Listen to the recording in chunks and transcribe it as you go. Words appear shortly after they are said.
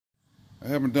I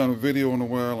haven't done a video in a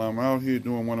while. I'm out here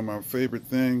doing one of my favorite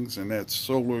things, and that's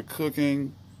solar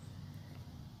cooking.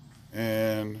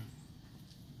 And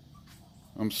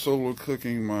I'm solar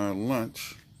cooking my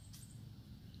lunch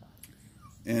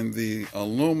in the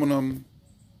aluminum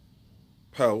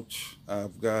pouch.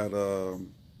 I've got, well,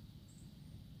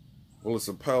 it's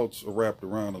a pouch wrapped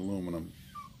around aluminum.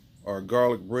 Are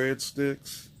garlic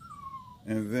breadsticks,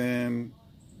 and then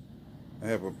I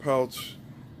have a pouch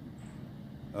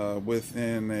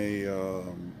within a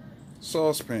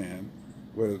saucepan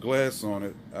with a glass on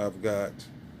it. I've got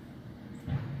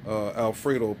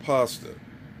Alfredo pasta.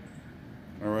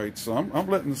 All right, so I'm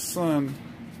letting the son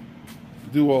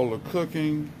do all the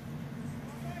cooking,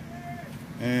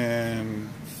 and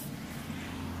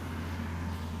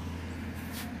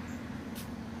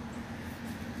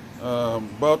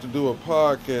about to do a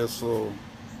podcast. So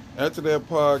after that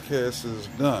podcast is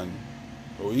done,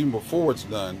 or even before it's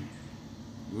done,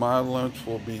 my lunch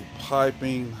will be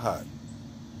piping hot,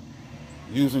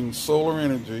 using solar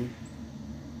energy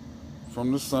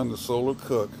from the sun to solar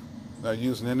cook, not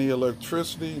using any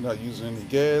electricity, not using any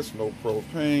gas, no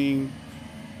propane,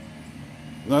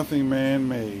 nothing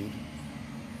man-made,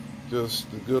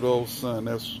 just the good old sun.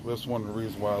 That's one of the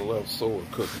reasons why I love solar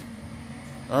cooking.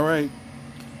 All right,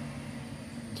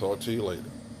 talk to you later.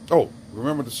 Oh,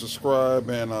 remember to subscribe,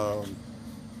 and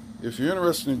if you're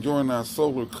interested in joining our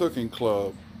solar cooking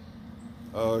club,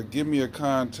 give me a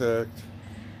contact,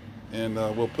 and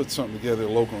we'll put something together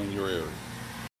local in your area.